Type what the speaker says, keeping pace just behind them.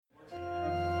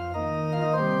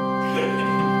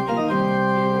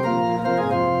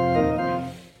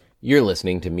You're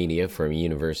listening to media from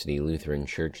University Lutheran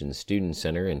Church and Student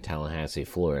Center in Tallahassee,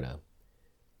 Florida.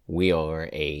 We are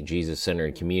a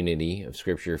Jesus-centered community of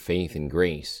Scripture, faith, and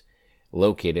grace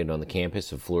located on the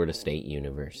campus of Florida State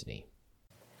University.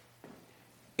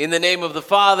 In the name of the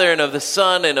Father, and of the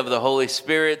Son, and of the Holy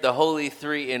Spirit, the Holy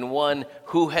Three in One,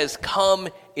 who has come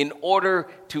in order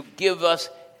to give us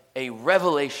a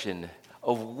revelation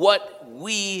of what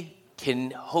we can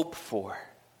hope for.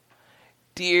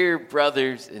 Dear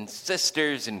brothers and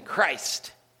sisters in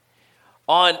Christ,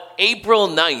 on April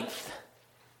 9th,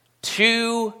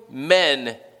 2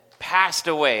 men passed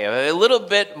away. A little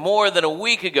bit more than a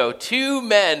week ago, 2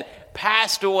 men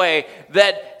passed away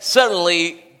that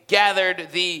suddenly gathered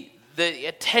the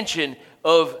attention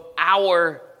of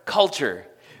our culture.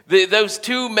 Those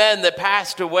 2 men that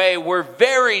passed away were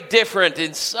very different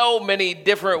in so many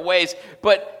different ways,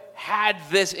 but had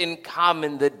this in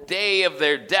common: the day of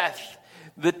their death.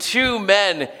 The 2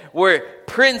 men were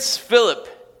Prince Philip,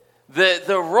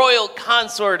 the royal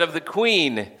consort of the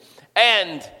Queen,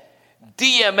 and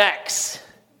DMX,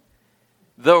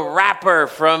 the rapper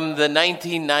from the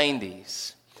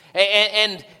 1990s.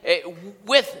 And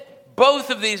with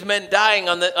both of these men dying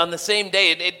on the same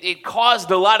day, it caused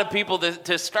a lot of people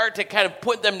to start to kind of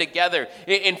put them together.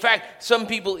 In fact, some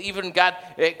people even got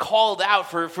called out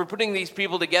for putting these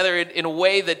people together in a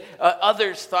way that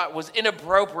others thought was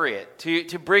inappropriate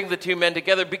to bring the 2 men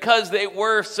together because they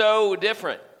were so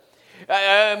different.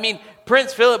 I mean,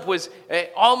 Prince Philip was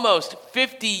almost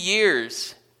 50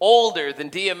 years older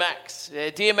than DMX.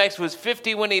 DMX was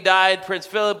 50 when he died. Prince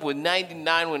Philip was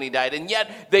 99 when he died. And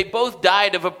yet they both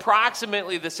died of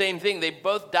approximately the same thing. They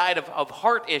both died of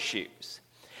heart issues.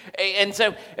 And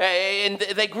so and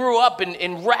they grew up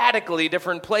in radically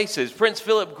different places. Prince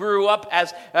Philip grew up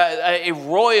as a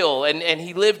royal, and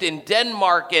he lived in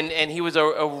Denmark, and he was a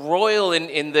royal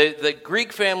in the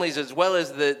Greek families as well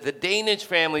as the Danish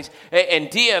families. And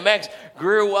DMX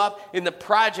grew up in the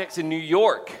projects in New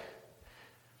York.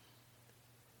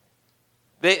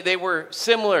 They were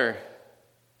similar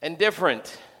and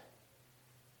different,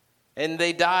 and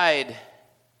they died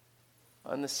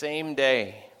on the same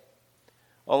day,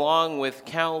 along with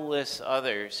countless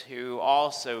others who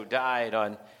also died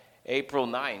on April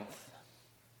 9th.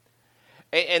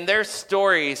 And their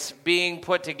stories being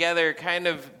put together kind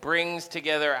of brings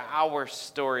together our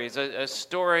stories, a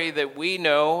story that we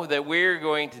know that we're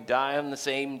going to die on the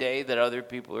same day that other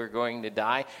people are going to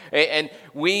die. And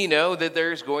we know that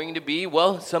there's going to be,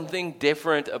 something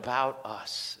different about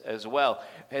us as well.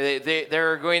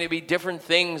 There are going to be different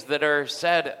things that are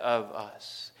said of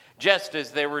us, just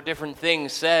as there were different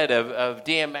things said of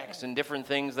DMX and different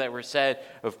things that were said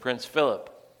of Prince Philip.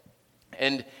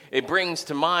 And it brings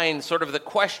to mind sort of the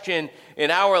question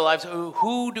in our lives: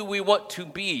 who do we want to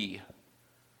be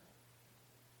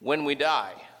when we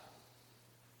die?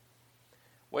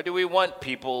 What do we want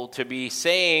people to be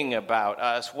saying about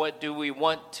us? What do we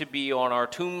want to be on our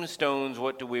tombstones?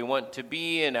 What do we want to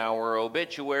be in our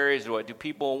obituaries? What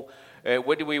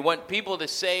do we want people to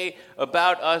say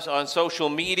about us on social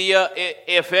media,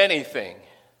 if anything?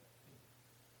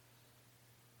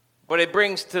 But it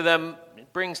brings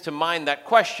to mind that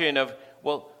question of,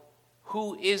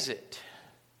 who is it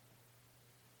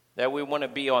that we want to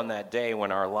be on that day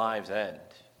when our lives end?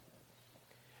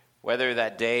 Whether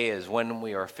that day is when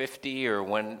we are 50 or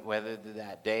whether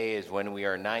that day is when we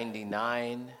are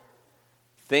 99,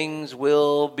 things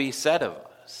will be said of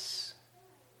us.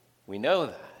 We know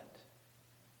that.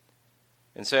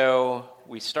 And so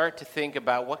we start to think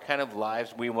about what kind of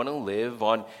lives we want to live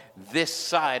on this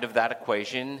side of that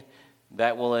equation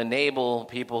that will enable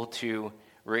people to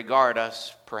regard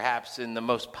us perhaps in the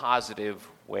most positive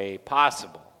way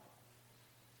possible.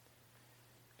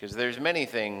 Because there's many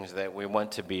things that we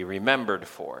want to be remembered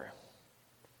for.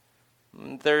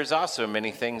 There's also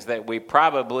many things that we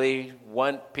probably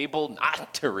want people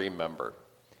not to remember.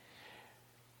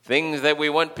 Things that we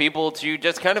want people to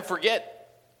just kind of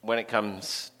forget when it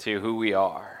comes to who we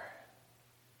are.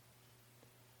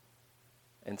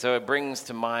 And so it brings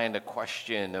to mind a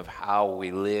question of how we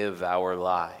live our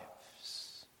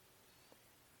lives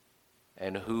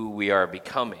and who we are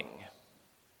becoming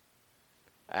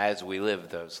as we live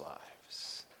those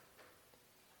lives.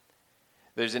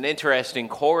 There's an interesting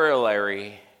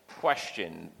corollary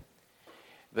question.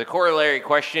 The corollary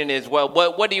question is,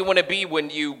 what do you want to be when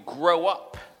you grow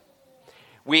up?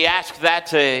 We ask that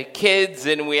to kids,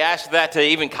 and we ask that to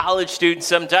even college students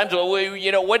sometimes.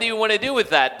 What do you want to do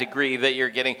with that degree that you're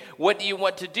getting? What do you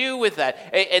want to do with that?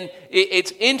 And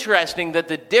it's interesting that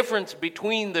the difference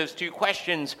between those two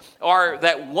questions are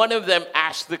that one of them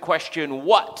asks the question,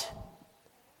 what?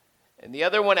 And the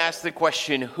other one asks the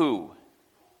question, who?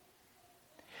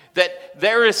 That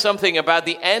there is something about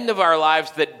the end of our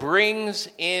lives that brings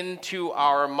into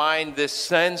our mind this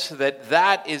sense that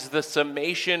that is the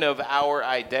summation of our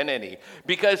identity.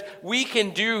 Because we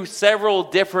can do several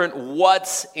different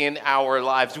what's in our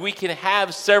lives. We can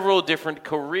have several different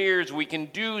careers. We can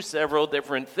do several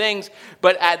different things.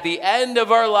 But at the end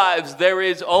of our lives, there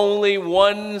is only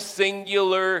one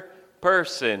singular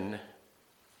person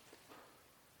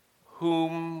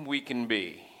whom we can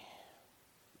be.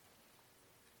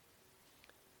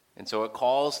 And so it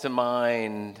calls to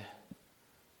mind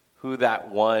who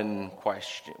that one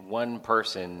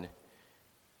person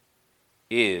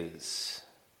is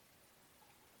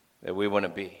that we want to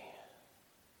be.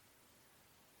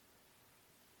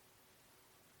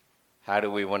 How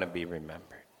do we want to be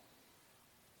remembered?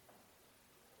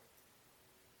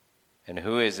 And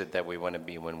who is it that we want to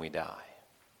be when we die?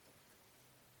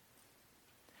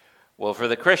 Well, for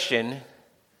the Christian,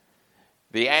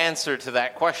 the answer to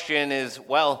that question is,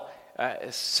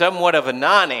 somewhat of a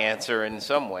non-answer in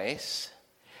some ways.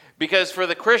 Because for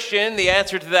the Christian, the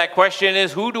answer to that question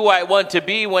is, who do I want to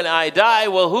be when I die?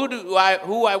 Well, who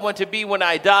I want to be when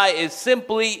I die is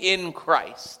simply in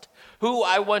Christ. Who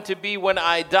I want to be when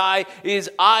I die is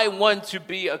I want to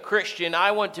be a Christian.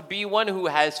 I want to be one who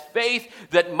has faith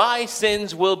that my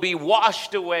sins will be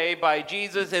washed away by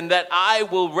Jesus and that I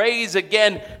will raise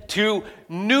again to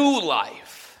new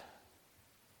life.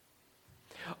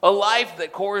 A life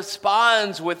that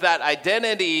corresponds with that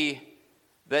identity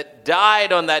that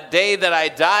died on that day that I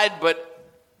died, but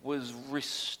was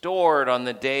restored on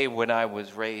the day when I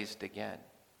was raised again.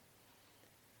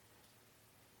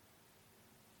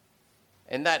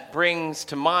 And that brings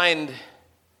to mind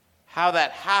how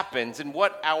that happens and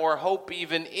what our hope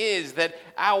even is, that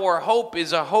our hope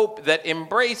is a hope that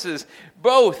embraces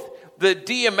both the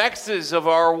DMXs of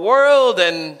our world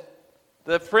and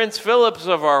the Prince Philips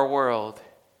of our world.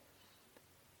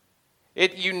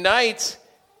 It unites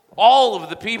all of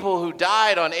the people who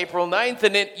died on April 9th,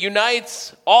 and it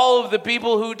unites all of the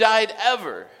people who died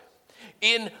ever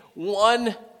in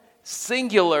one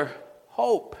singular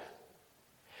hope.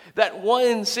 That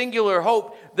one singular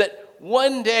hope that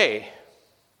one day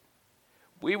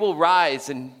we will rise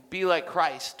and be like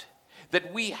Christ.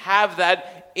 That we have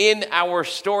that in our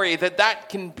story, that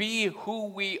can be who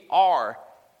we are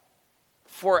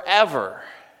forever.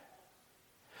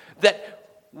 That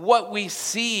what we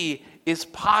see is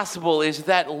possible is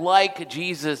that, like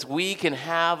Jesus, we can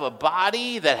have a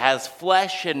body that has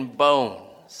flesh and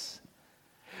bones.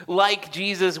 Like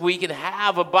Jesus, we can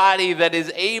have a body that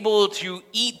is able to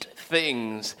eat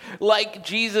things. Like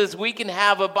Jesus, we can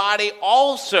have a body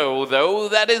also, though,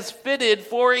 that is fitted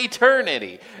for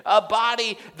eternity. A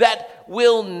body that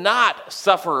will not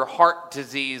suffer heart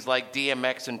disease like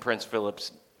DMX and Prince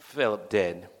Philip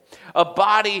did. A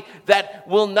body that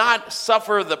will not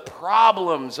suffer the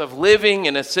problems of living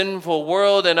in a sinful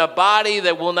world, and a body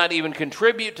that will not even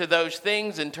contribute to those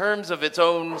things in terms of its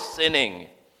own sinning.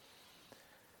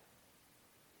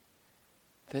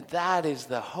 That is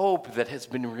the hope that has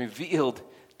been revealed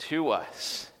to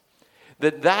us.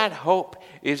 That hope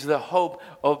is the hope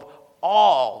of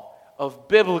all of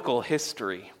biblical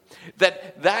history.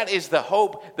 That is the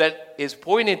hope that is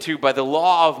pointed to by the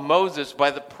law of Moses,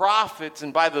 by the prophets,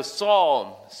 and by the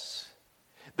Psalms.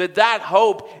 That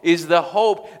hope is the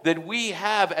hope that we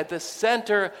have at the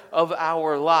center of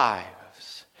our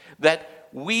lives. That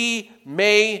we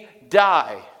may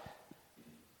die,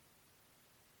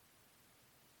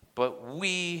 but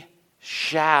we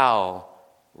shall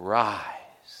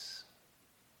rise.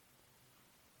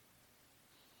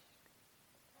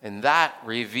 And that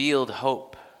revealed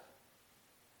hope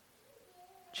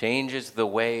changes the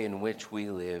way in which we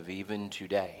live even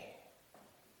today.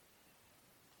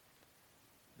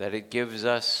 That it gives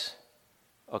us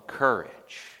a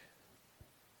courage,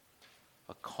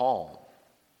 a calm,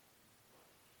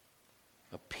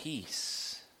 a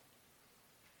peace.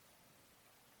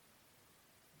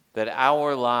 That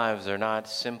our lives are not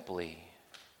simply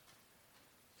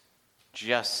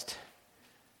just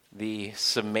the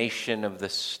summation of the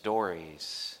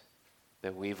stories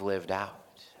that we've lived out.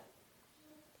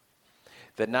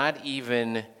 That not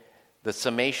even the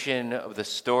summation of the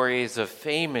stories of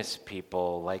famous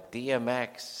people like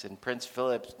DMX and Prince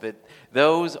Philips, that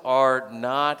those are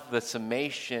not the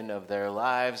summation of their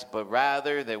lives, but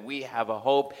rather that we have a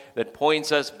hope that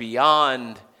points us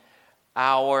beyond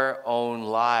our own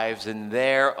lives and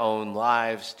their own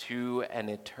lives to an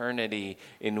eternity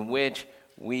in which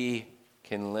we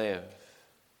can live.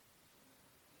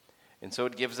 And so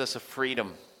it gives us a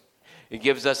freedom. It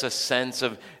gives us a sense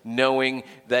of knowing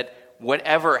that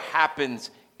whatever happens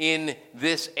in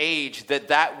this age,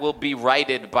 that will be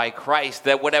righted by Christ,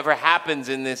 that whatever happens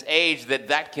in this age,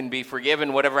 that can be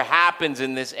forgiven, whatever happens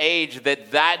in this age,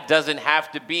 that doesn't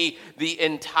have to be the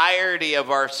entirety of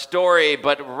our story,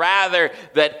 but rather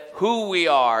that who we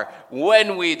are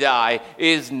when we die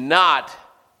is not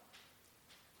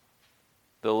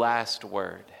the last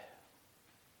word.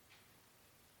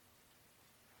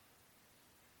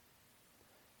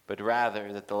 But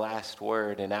rather that the last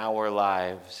word in our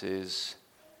lives is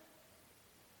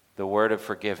the word of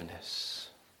forgiveness.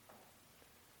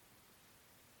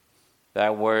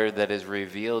 That word that is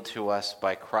revealed to us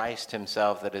by Christ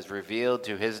himself, that is revealed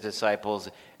to his disciples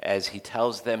as he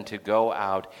tells them to go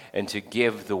out and to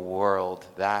give the world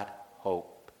that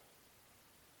hope.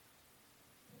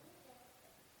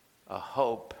 A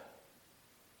hope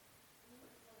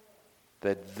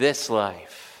that this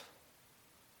life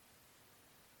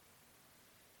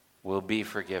will be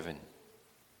forgiven.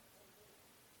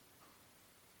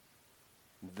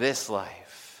 This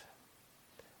life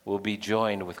will be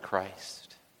joined with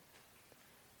Christ.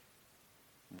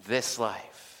 This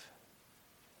life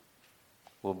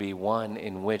will be one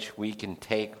in which we can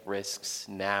take risks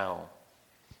now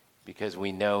because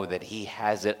we know that he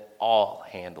has it all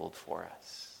handled for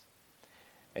us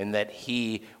and that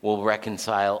he will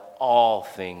reconcile all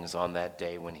things on that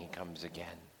day when he comes again.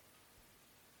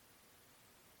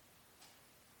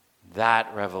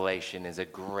 That revelation is a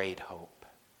great hope.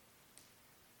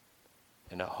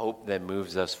 And a hope that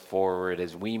moves us forward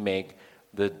as we make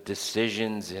the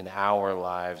decisions in our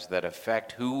lives that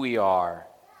affect who we are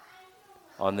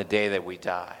on the day that we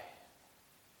die.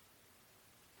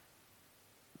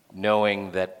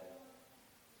 Knowing that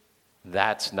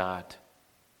that's not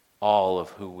all of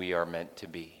who we are meant to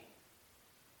be.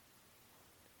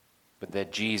 But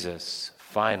that Jesus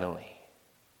finally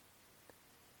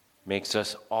makes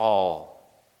us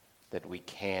all that we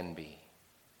can be.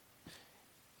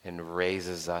 And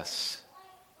raises us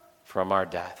from our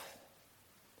death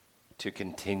to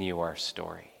continue our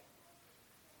story.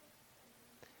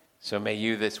 So may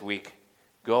you this week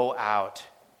go out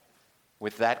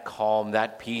with that calm,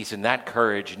 that peace, and that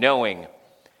courage, knowing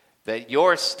that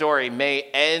your story may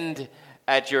end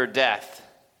at your death,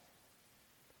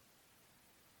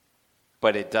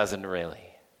 but it doesn't really.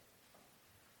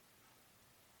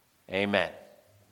 Amen.